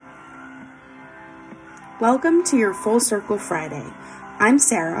Welcome to your Full Circle Friday. I'm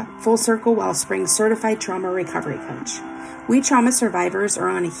Sarah, Full Circle Wellspring Certified Trauma Recovery Coach. We trauma survivors are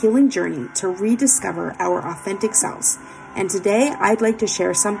on a healing journey to rediscover our authentic selves, and today I'd like to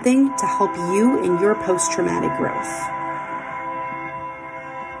share something to help you in your post-traumatic growth.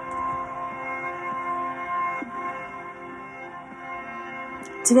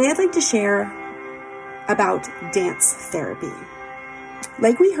 Today I'd like to share about dance therapy.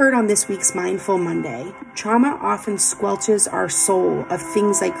 Like we heard on this week's Mindful Monday, trauma often squelches our soul of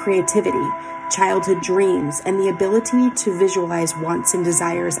things like creativity, childhood dreams, and the ability to visualize wants and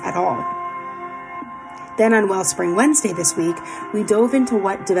desires at all. Then on Wellspring Wednesday this week, we dove into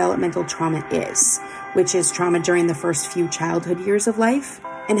what developmental trauma is, which is trauma during the first few childhood years of life,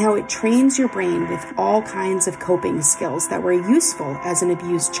 and how it trains your brain with all kinds of coping skills that were useful as an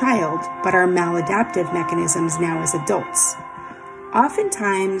abused child, but are maladaptive mechanisms now as adults.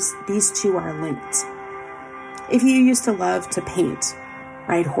 Oftentimes, these two are linked. If you used to love to paint,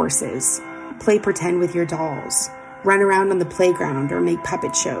 ride horses, play pretend with your dolls, run around on the playground, or make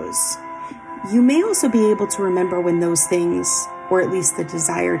puppet shows, you may also be able to remember when those things, or at least the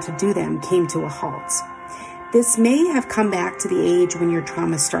desire to do them, came to a halt. This may have come back to the age when your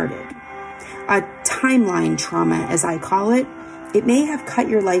trauma started. A timeline trauma, as I call it, it may have cut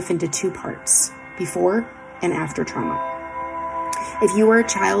your life into two parts, before and after trauma. If you were a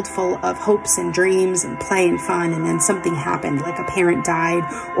child full of hopes and dreams and play and fun, and then something happened, like a parent died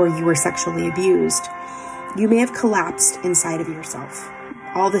or you were sexually abused, you may have collapsed inside of yourself.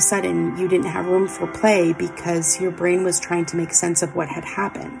 All of a sudden, you didn't have room for play because your brain was trying to make sense of what had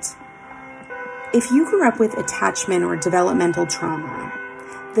happened. If you grew up with attachment or developmental trauma,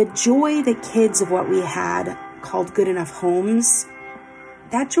 the joy that kids of what we had called good enough homes,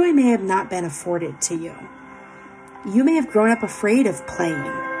 that joy may have not been afforded to you. You may have grown up afraid of playing,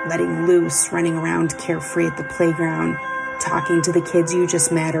 letting loose, running around carefree at the playground, talking to the kids you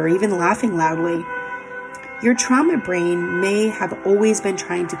just met, or even laughing loudly. Your trauma brain may have always been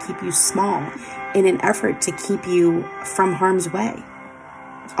trying to keep you small in an effort to keep you from harm's way.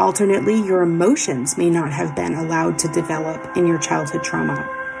 Alternately, your emotions may not have been allowed to develop in your childhood trauma.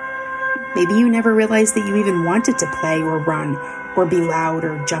 Maybe you never realized that you even wanted to play or run or be loud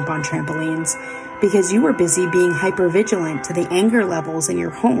or jump on trampolines because you were busy being hypervigilant to the anger levels in your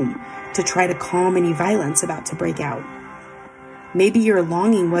home to try to calm any violence about to break out. Maybe your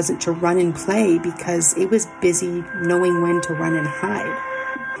longing wasn't to run and play because it was busy knowing when to run and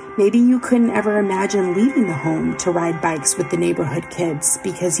hide. Maybe you couldn't ever imagine leaving the home to ride bikes with the neighborhood kids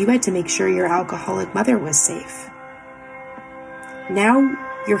because you had to make sure your alcoholic mother was safe. Now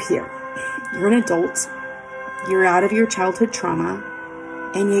you're here. You're an adult. You're out of your childhood trauma,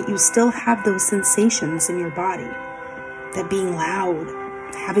 and yet you still have those sensations in your body. That being loud,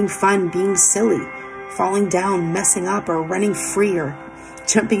 having fun, being silly, falling down, messing up, or running free, or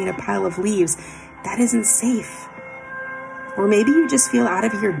jumping in a pile of leaves, that isn't safe. Or maybe you just feel out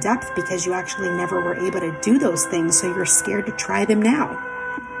of your depth because you actually never were able to do those things, so you're scared to try them now.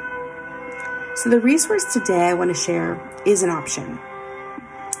 So the resource today I want to share is an option.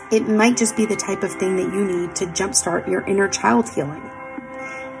 It might just be the type of thing that you need to jumpstart your inner child healing.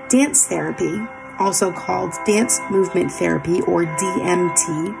 Dance therapy, also called dance movement therapy or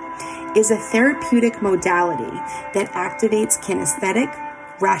DMT, is a therapeutic modality that activates kinesthetic,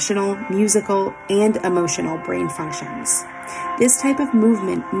 rational, musical, and emotional brain functions. This type of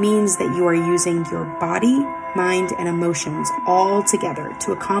movement means that you are using your body, mind, and emotions all together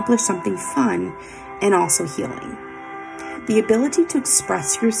to accomplish something fun and also healing. The ability to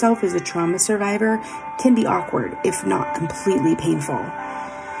express yourself as a trauma survivor can be awkward, if not completely painful.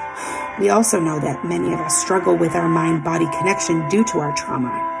 We also know that many of us struggle with our mind-body connection due to our trauma.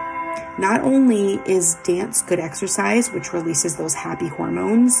 Not only is dance good exercise, which releases those happy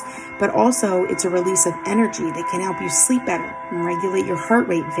hormones, but also it's a release of energy that can help you sleep better and regulate your heart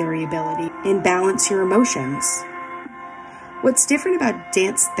rate variability and balance your emotions. What's different about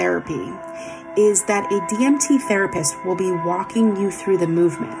dance therapy is that a DMT therapist will be walking you through the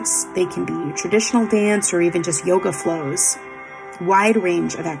movements. They can be traditional dance or even just yoga flows, wide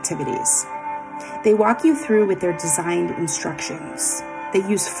range of activities. They walk you through with their designed instructions. They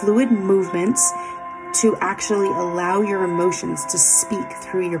use fluid movements to actually allow your emotions to speak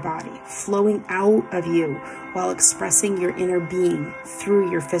through your body, flowing out of you while expressing your inner being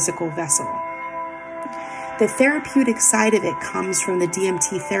through your physical vessel. The therapeutic side of it comes from the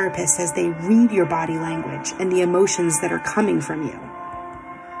DMT therapist as they read your body language and the emotions that are coming from you.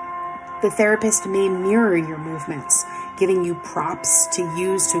 The therapist may mirror your movements, giving you props to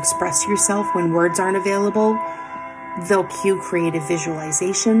use to express yourself when words aren't available. They'll cue creative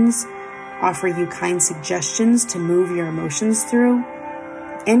visualizations, offer you kind suggestions to move your emotions through,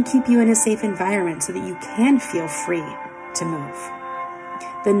 and keep you in a safe environment so that you can feel free to move.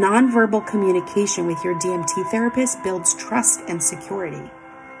 The nonverbal communication with your DMT therapist builds trust and security.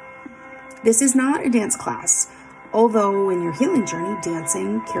 This is not a dance class, although in your healing journey,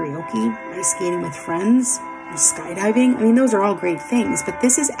 dancing, karaoke, ice skating with friends, skydiving, those are all great things, but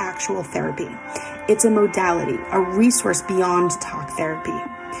this is actual therapy. It's a modality, a resource beyond talk therapy.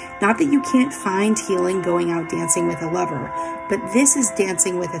 Not that you can't find healing going out dancing with a lover, but this is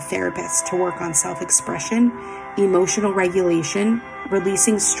dancing with a therapist to work on self-expression, emotional regulation,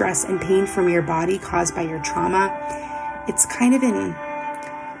 releasing stress and pain from your body caused by your trauma. It's kind of an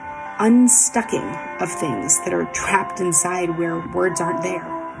unstucking of things that are trapped inside where words aren't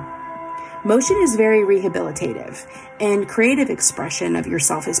there. Motion is very rehabilitative, and creative expression of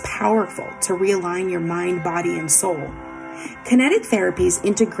yourself is powerful to realign your mind, body, and soul. Kinetic therapies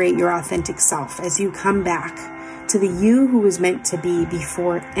integrate your authentic self as you come back to the you who was meant to be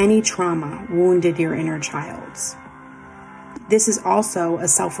before any trauma wounded your inner child. This is also a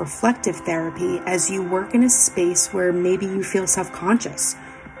self-reflective therapy as you work in a space where maybe you feel self-conscious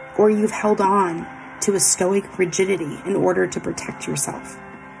or you've held on to a stoic rigidity in order to protect yourself.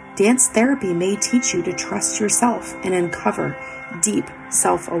 Dance therapy may teach you to trust yourself and uncover deep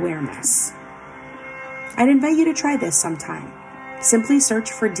self-awareness. I'd invite you to try this sometime. Simply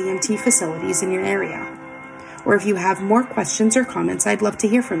search for DMT facilities in your area. Or if you have more questions or comments, I'd love to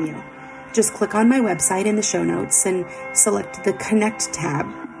hear from you. Just click on my website in the show notes and select the Connect tab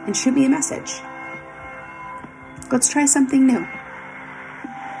and shoot me a message. Let's try something new.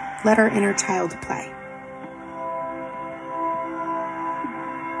 Let our inner child play.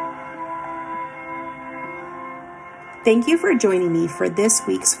 Thank you for joining me for this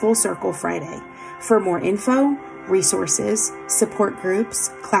week's Full Circle Friday. For more info, resources, support groups,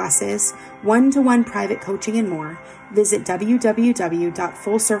 classes, one-to-one private coaching, and more, visit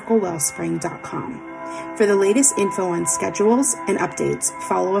www.fullcirclewellspring.com. For the latest info on schedules and updates,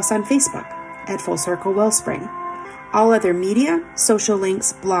 follow us on Facebook at Full Circle Wellspring. All other media, social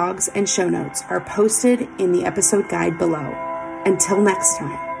links, blogs, and show notes are posted in the episode guide below. Until next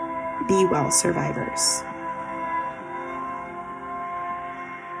time, be well, survivors.